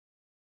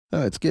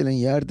Evet, gelin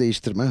yer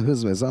değiştirme,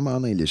 hız ve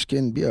zamana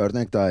ilişkin bir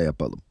örnek daha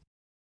yapalım.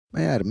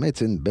 Eğer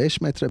metin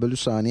 5 metre bölü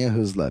saniye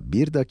hızla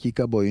 1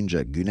 dakika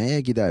boyunca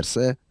güneye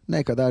giderse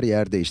ne kadar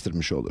yer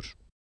değiştirmiş olur?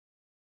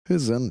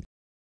 Hızın,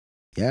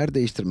 yer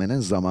değiştirmenin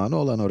zamana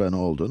olan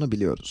oranı olduğunu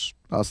biliyoruz.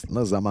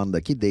 Aslında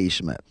zamandaki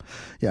değişme.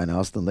 Yani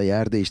aslında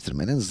yer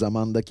değiştirmenin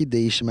zamandaki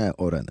değişme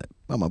oranı.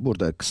 Ama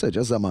burada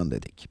kısaca zaman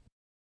dedik.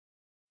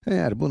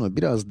 Eğer bunu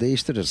biraz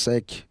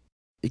değiştirirsek,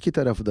 iki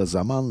tarafı da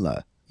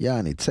zamanla,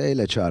 yani t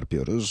ile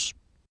çarpıyoruz.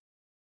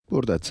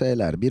 Burada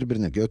t'ler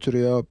birbirini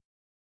götürüyor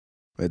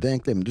ve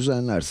denklemi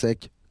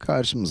düzenlersek,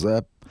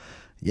 karşımıza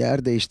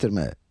yer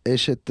değiştirme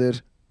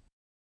eşittir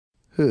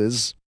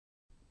hız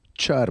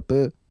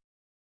çarpı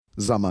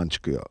zaman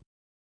çıkıyor.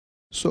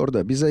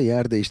 Soruda bize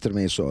yer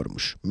değiştirmeyi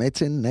sormuş.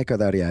 Metin ne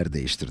kadar yer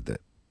değiştirdi?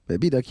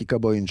 Ve 1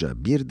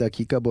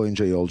 dakika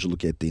boyunca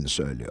yolculuk ettiğini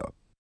söylüyor.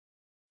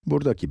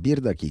 Buradaki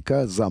 1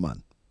 dakika zaman.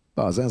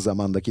 Bazen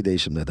zamandaki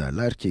değişim de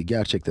derler ki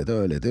gerçekte de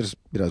öyledir,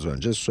 biraz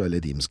önce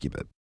söylediğimiz gibi.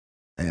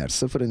 Eğer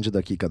 0.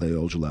 dakikada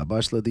yolculuğa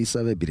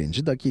başladıysa ve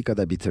 1.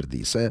 dakikada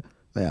bitirdiyse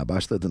veya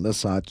başladığında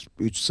saat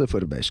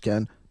 3:05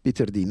 iken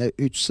bitirdiğinde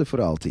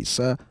 3:06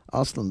 ise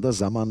aslında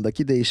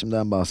zamandaki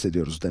değişimden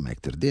bahsediyoruz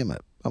demektir, değil mi?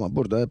 Ama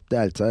burada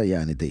delta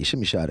yani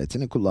değişim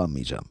işaretini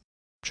kullanmayacağım.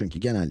 Çünkü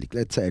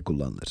genellikle t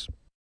kullanılır.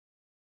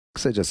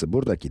 Kısacası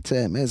buradaki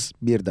t'miz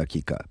 1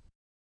 dakika.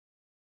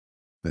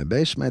 Ve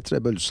 5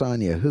 metre bölü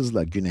saniye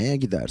hızla güneye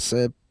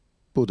giderse,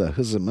 bu da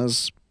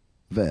hızımız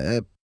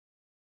ve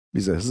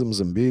bize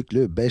hızımızın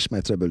büyüklüğü 5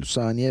 metre bölü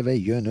saniye ve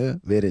yönü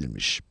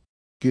verilmiş.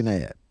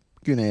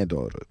 Güneye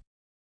doğru.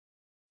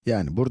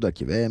 Yani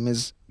buradaki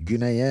v'miz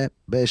güneye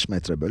 5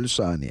 metre bölü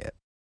saniye.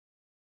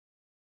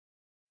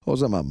 O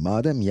zaman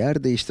madem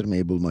yer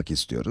değiştirmeyi bulmak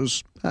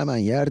istiyoruz, hemen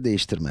yer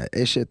değiştirme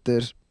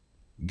eşittir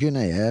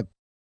güneye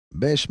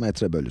 5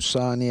 metre bölü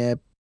saniye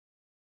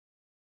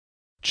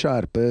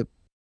çarpı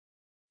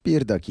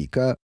 1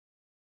 dakika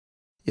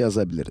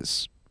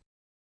yazabiliriz.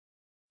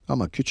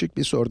 Ama küçük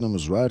bir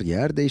sorunumuz var.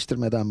 Yer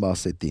değiştirmeden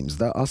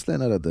bahsettiğimizde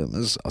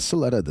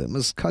asıl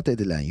aradığımız kat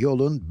edilen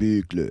yolun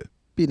büyüklüğü.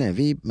 Bir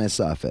nevi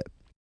mesafe.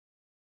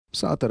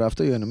 Sağ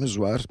tarafta yönümüz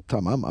var,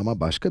 tamam ama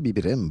başka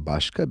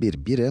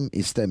bir birim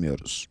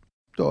istemiyoruz.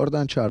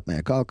 Doğrudan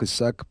çarpmaya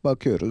kalkışsak,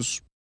 bakıyoruz.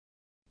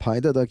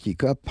 Payda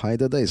dakika,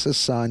 paydada ise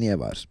saniye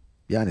var.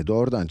 Yani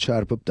doğrudan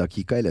çarpıp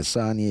dakika ile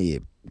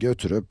saniyeyi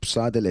götürüp,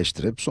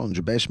 sadeleştirip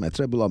sonucu 5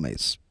 metre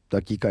bulamayız.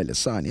 Dakika ile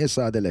saniye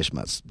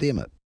sadeleşmez, değil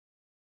mi?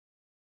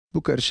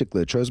 Bu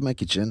karışıklığı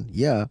çözmek için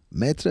ya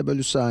metre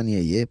bölü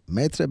saniyeyi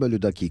metre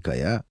bölü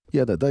dakikaya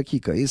ya da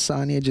dakikayı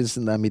saniye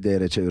cinsinden bir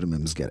değere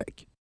çevirmemiz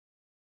gerek.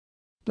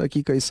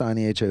 Dakikayı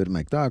saniyeye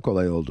çevirmek daha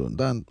kolay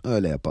olduğundan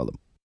öyle yapalım.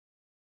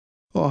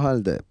 O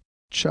halde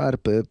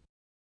çarpı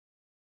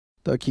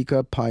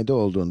dakika payda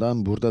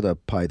olduğundan burada da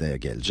paydaya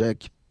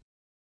gelecek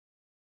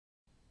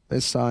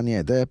ve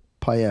saniye de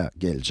paya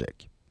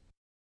gelecek.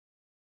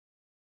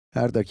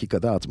 Her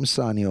dakikada 60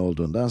 saniye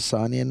olduğundan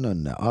saniyenin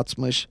önüne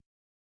 60,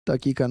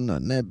 dakikanın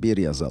önüne 1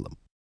 yazalım.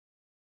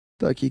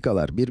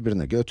 Dakikalar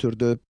birbirini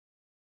götürdü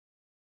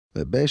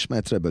ve 5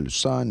 metre bölü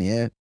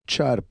saniye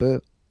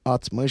çarpı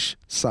 60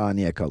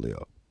 saniye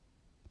kalıyor.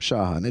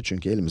 Şahane,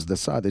 çünkü elimizde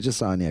sadece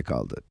saniye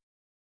kaldı.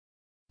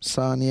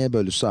 Saniye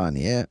bölü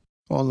saniye,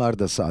 onlar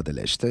da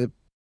sadeleşti.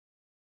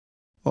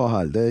 O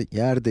halde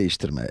yer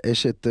değiştirme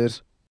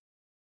eşittir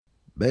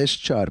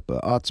 5 çarpı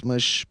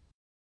 60,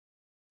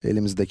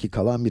 elimizdeki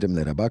kalan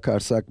birimlere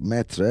bakarsak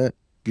metre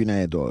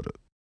güneye doğru.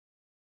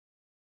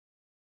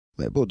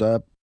 Ve bu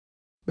da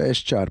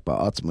 5 çarpı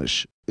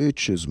 60,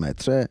 300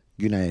 metre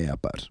güneye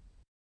yapar.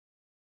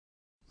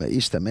 Ve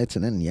işte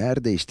metinin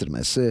yer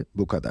değiştirmesi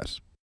bu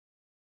kadar.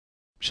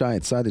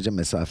 Şayet sadece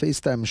mesafe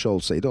istenmiş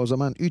olsaydı, o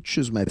zaman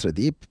 300 metre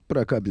deyip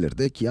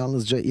bırakabilirdik.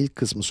 Yalnızca ilk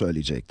kısmı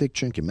söyleyecektik.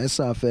 Çünkü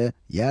mesafe,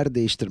 yer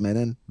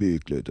değiştirmenin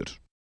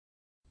büyüklüğüdür.